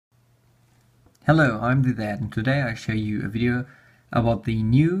Hello, I'm Zett, and today I show you a video about the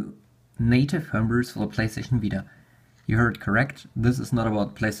new native firmwares for the PlayStation Vita. You heard correct, this is not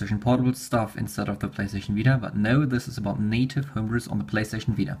about PlayStation Portable stuff instead of the PlayStation Vita, but no, this is about native firmwares on the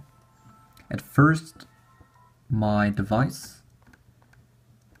PlayStation Vita. At first, my device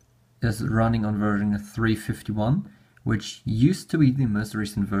is running on version 351, which used to be the most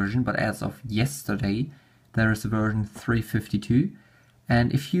recent version, but as of yesterday there is a version 352.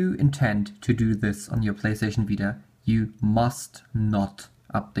 And if you intend to do this on your PlayStation Vita, you must not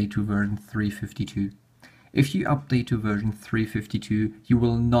update to version 352. If you update to version 352, you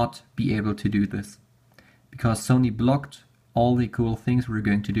will not be able to do this, because Sony blocked all the cool things we're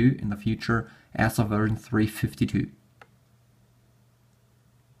going to do in the future as of version 352.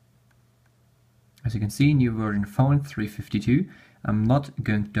 As you can see, new version found 352. I'm not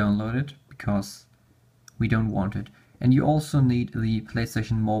going to download it because we don't want it. And you also need the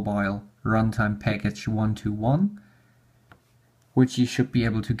PlayStation Mobile Runtime Package 121, which you should be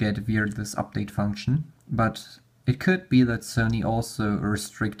able to get via this update function. But it could be that Sony also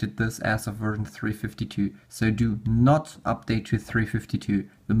restricted this as of version 352. So do not update to 352.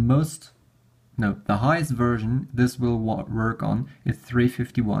 The highest version this will work on is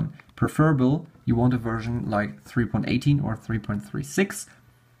 351. Preferable, you want a version like 3.18 or 3.36.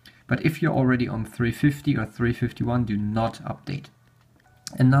 But if you're already on 350 or 351, do not update.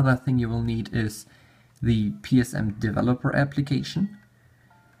 Another thing you will need is the PSM developer application.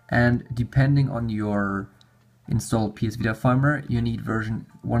 And depending on your installed PS Vita firmware, you need version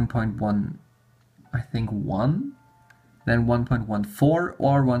 1.1, I think 1, then 1.14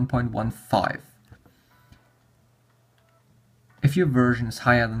 or 1.15. If your version is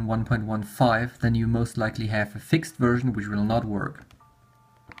higher than 1.15, then you most likely have a fixed version which will not work.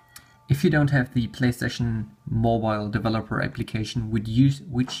 If you don't have the PlayStation Mobile Developer Application, which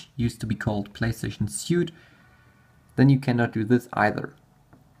used to be called PlayStation Suite, then you cannot do this either.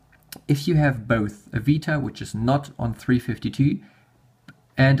 If you have both a Vita which is not on 352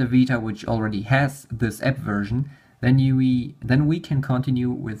 and a Vita which already has this app version, then we can continue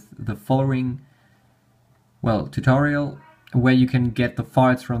with the following tutorial where you can get the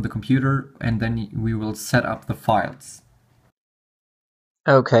files from the computer, and then we will set up the files.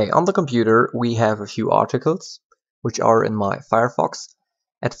 Okay, on the computer we have a few articles which are in my Firefox.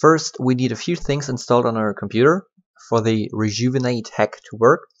 At first we need a few things installed on our computer for the Rejuvenate hack to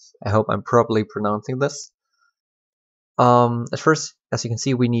work. I hope I'm properly pronouncing this. At first, as you can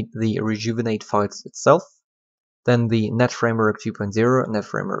see, we need the Rejuvenate files itself, then the NetFramework 2.0,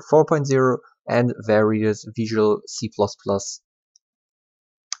 NetFramework 4.0, and various Visual C++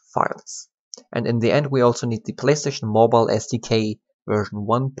 files. And in the end we also need the PlayStation Mobile SDK version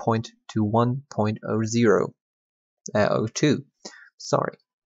 1.21.00, 02. Sorry.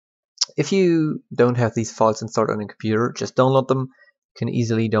 If you don't have these files installed on your computer, just download them. You can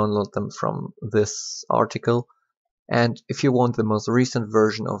easily download them from this article. And if you want the most recent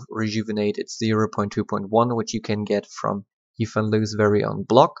version of Rejuvenate, it's 0.2.1, which you can get from Yifan Lu's very own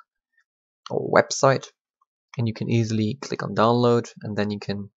blog or website. And you can easily click on download, and then you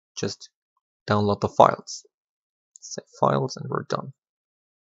can just download the files. Save files, and we're done.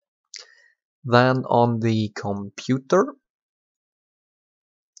 Then on the computer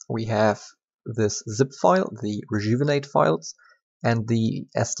we have this zip file, the Rejuvenate files, and the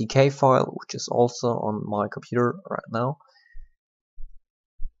SDK file, which is also on my computer right now.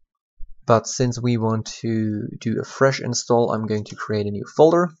 But since we want to do a fresh install, I'm going to create a new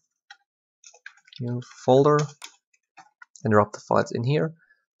folder, and drop the files in here.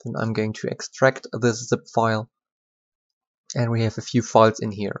 Then I'm going to extract this zip file, and we have a few files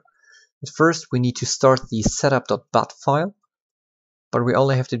in here. At first we need to start the setup.bat file, but we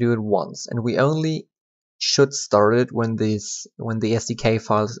only have to do it once, and we only should start it when the SDK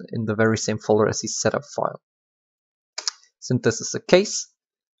file is in the very same folder as the setup file. Since this is the case,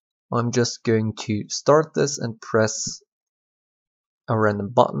 I'm just going to start this and press a random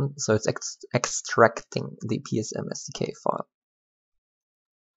button, so it's extracting the PSM SDK file.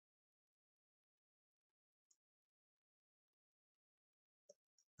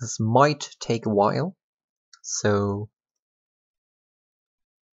 This might take a while, so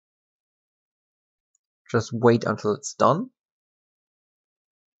just wait until it's done.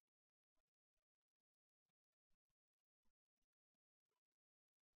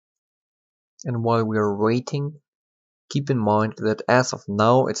 And while we are waiting, keep in mind that as of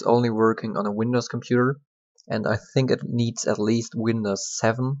now it's only working on a Windows computer, and I think it needs at least Windows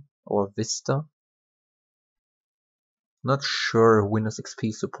 7 or Vista. Not sure Windows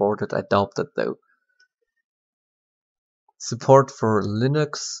XP supported, I doubt that though. Support for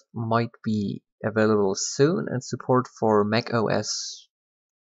Linux might be available soon, and support for Mac OS,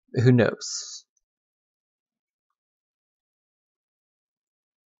 who knows.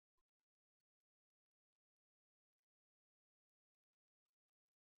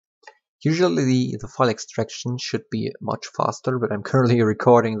 Usually the file extraction should be much faster, but I'm currently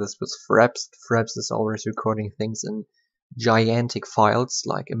recording this with Fraps. Fraps is always recording things in gigantic files,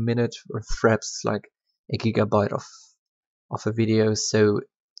 like a minute, or Fraps like a gigabyte of a video, so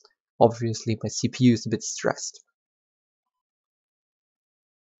obviously my CPU is a bit stressed.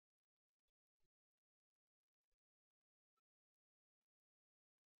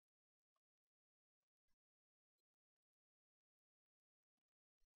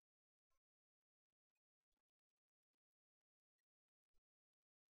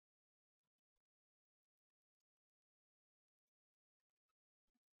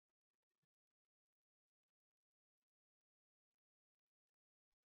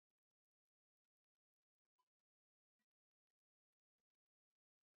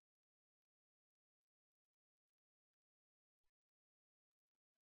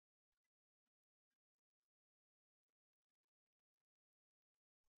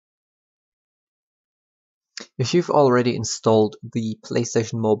 If you've already installed the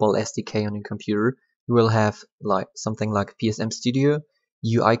PlayStation Mobile SDK on your computer, you will have something like PSM Studio,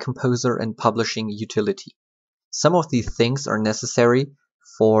 UI Composer, and Publishing Utility. Some of these things are necessary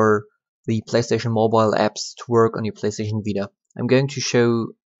for the PlayStation Mobile apps to work on your PlayStation Vita. I'm going to show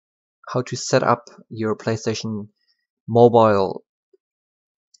how to set up your PlayStation Mobile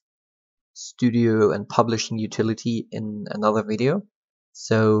Studio and Publishing Utility in another video.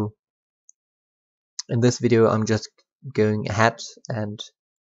 So in this video I'm just going ahead and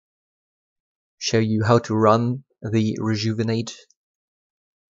show you how to run the Rejuvenate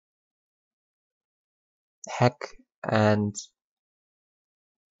hack, and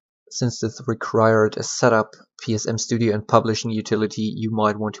since this required a setup PSM Studio and Publishing Utility, you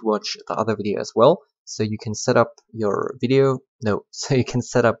might want to watch the other video as well, so you can set up your so you can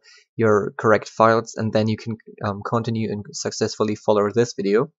set up your correct files, and then you can continue and successfully follow this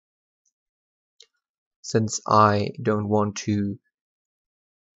video. Since I don't want to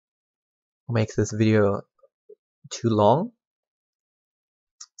make this video too long,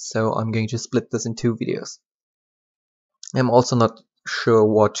 so I'm going to split this in 2 videos. I'm also not sure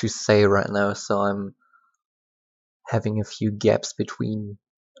what to say right now, so I'm having a few gaps between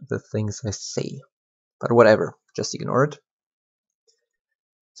the things I say. But whatever, just ignore it.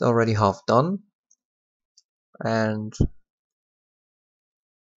 It's already half done, and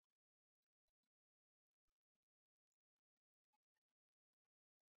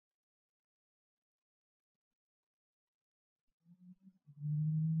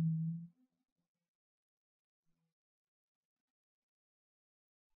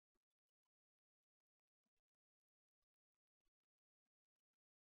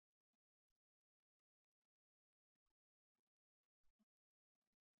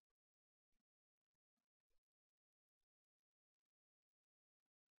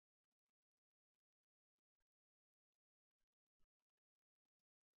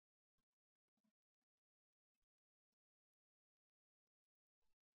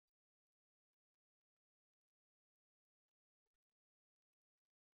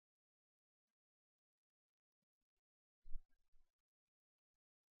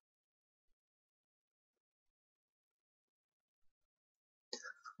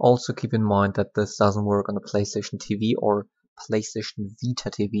also keep in mind that this doesn't work on the PlayStation TV or PlayStation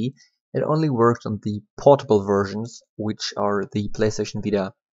Vita TV. It only works on the portable versions, which are the PlayStation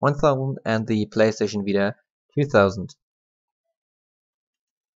Vita 1000 and the PlayStation Vita 2000.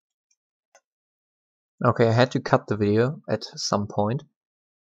 Okay, I had to cut the video at some point,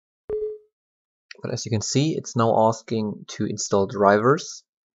 but as you can see, it's now asking to install drivers,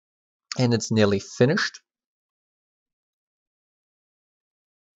 and it's nearly finished.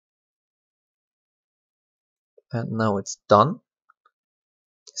 And now it's done.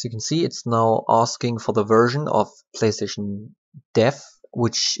 As you can see, it's now asking for the version of PlayStation Dev,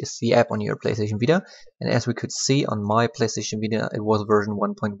 which is the app on your PlayStation Vita. And as we could see on my PlayStation Vita, it was version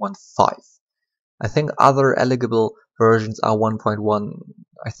 1.15. I think other eligible versions are 1.1,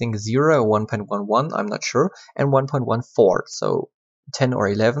 I think 0 or 1.11, I'm not sure, and 1.14. So 10 or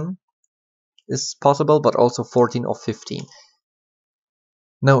 11 is possible, but also 14 or 15.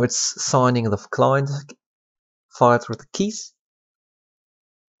 Now it's signing the client files with the keys.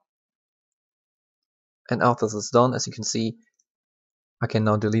 And after this is done, as you can see, I can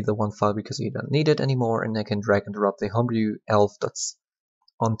now delete the one file because you don't need it anymore, and I can drag and drop the homebrew elf dots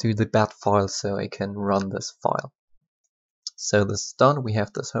onto the bat file so I can run this file. So this is done. We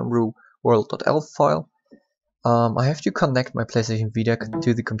have this homebrew world.elf file. I have to connect my PlayStation Vita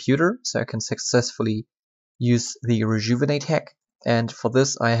to the computer so I can successfully use the Rejuvenate hack. And for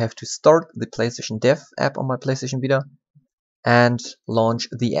this I have to start the PlayStation Dev app on my PlayStation Vita and launch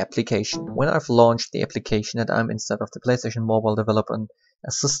the application. When I've launched the application and I'm instead of the PlayStation Mobile Developer and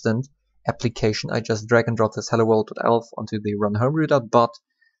Assistant application, I just drag and drop this hello world.elf onto the run homebrew.bat,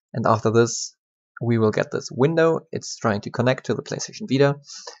 and after this we will get this window. It's trying to connect to the PlayStation Vita.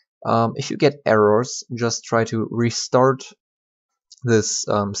 If you get errors, just try to restart this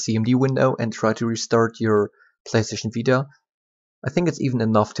CMD window and try to restart your PlayStation Vita. I think it's even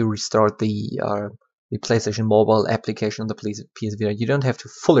enough to restart the PlayStation Mobile application on the PS Vita. You don't have to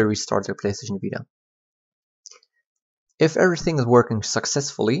fully restart your PlayStation Vita. If everything is working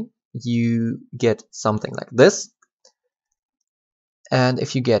successfully, you get something like this. And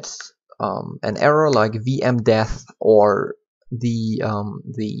if you get an error like VM death or the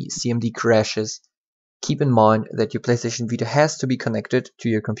CMD crashes, keep in mind that your PlayStation Vita has to be connected to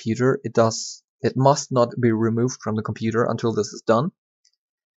your computer. It must not be removed from the computer until this is done.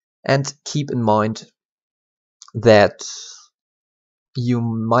 And keep in mind that you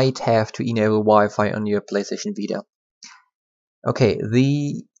might have to enable Wi-Fi on your PlayStation Vita. Okay,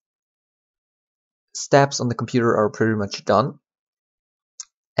 the steps on the computer are pretty much done,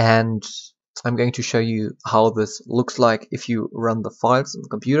 and I'm going to show you how this looks like if you run the files on the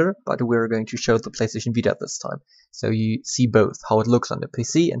computer, but we're going to show the PlayStation Vita this time, so you see both how it looks on the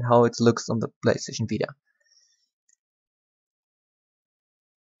PC and how it looks on the PlayStation Vita.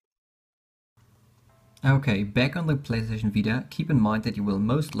 Okay, back on the PlayStation Vita, keep in mind that you will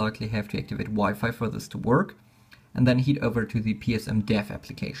most likely have to activate Wi-Fi for this to work, and then head over to the PSM Dev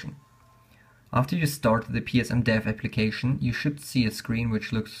application. After you start the PSM Dev application, you should see a screen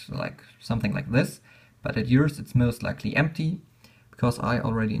which looks like something like this, but at yours it's most likely empty, because I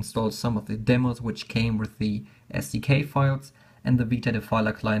already installed some of the demos which came with the SDK files, and the Vita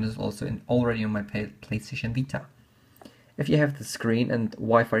Defiler client is also already on my PlayStation Vita. If you have the screen and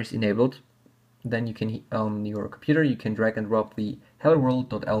Wi-Fi is enabled, then you can, on your computer, you can drag and drop the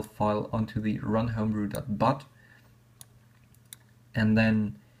helloworld.elf file onto the runhomebrew.bat, and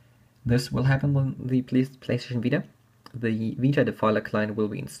then this will happen on the PlayStation Vita. The Vita Defiler client will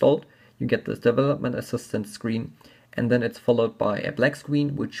be installed. You get this development assistant screen, and then it's followed by a black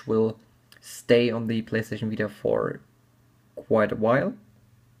screen which will stay on the PlayStation Vita for quite a while.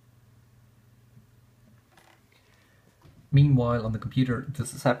 Meanwhile, on the computer,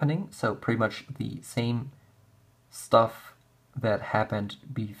 this is happening, so pretty much the same stuff that happened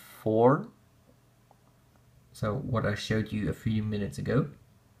before. So what I showed you a few minutes ago.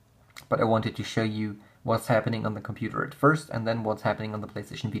 But I wanted to show you what's happening on the computer at first, and then what's happening on the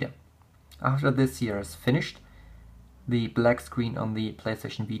PlayStation Vita. After this here is finished, the black screen on the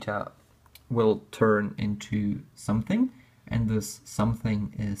PlayStation Vita will turn into something, and this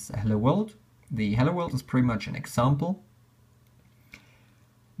something is Hello World. The Hello World is pretty much an example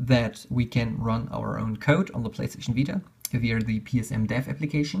that we can run our own code on the PlayStation Vita via the PSM Dev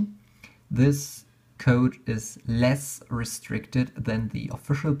application. This code is less restricted than the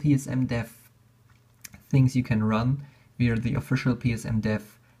official PSM Dev things you can run via the official PSM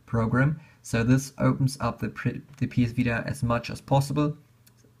Dev program. So this opens up the PS Vita as much as possible,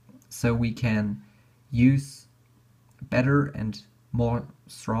 so we can use better and more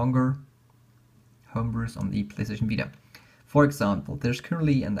stronger homebrews on the PlayStation Vita. For example, there's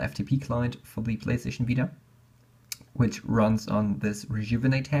currently an FTP client for the PlayStation Vita, which runs on this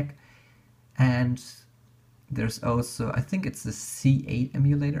Rejuvenate hack, and there's also, I think it's the C8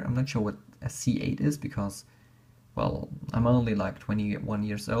 emulator. I'm not sure what a C8 is because, well, I'm only like 21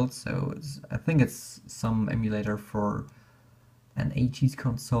 years old, so I think it's some emulator for an 80s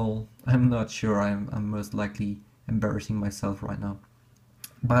console. I'm not sure, I'm most likely embarrassing myself right now.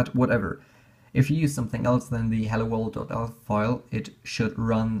 But whatever. If you use something else than the helloworld.elf file, it should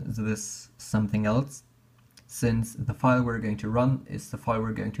run this something else, since the file we're going to run is the file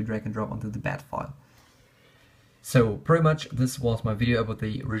we're going to drag and drop onto the bat file. So pretty much this was my video about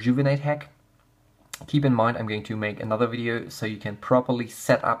the Rejuvenate hack. Keep in mind I'm going to make another video so you can properly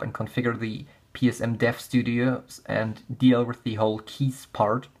set up and configure the PSM Dev Studios and deal with the whole keys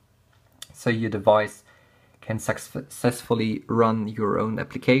part, so your device can successfully run your own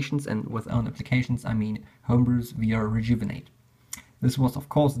applications, and with own applications I mean homebrews via Rejuvenate. This was of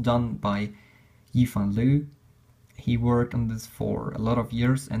course done by Yifan Lu. He worked on this for a lot of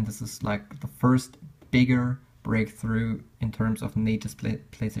years, and this is like the first bigger breakthrough in terms of native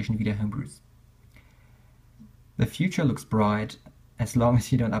PlayStation Vita homebrews. The future looks bright as long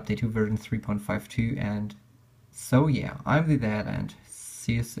as you don't update to version 3.52, and so yeah, I'm the Dad and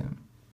see you soon.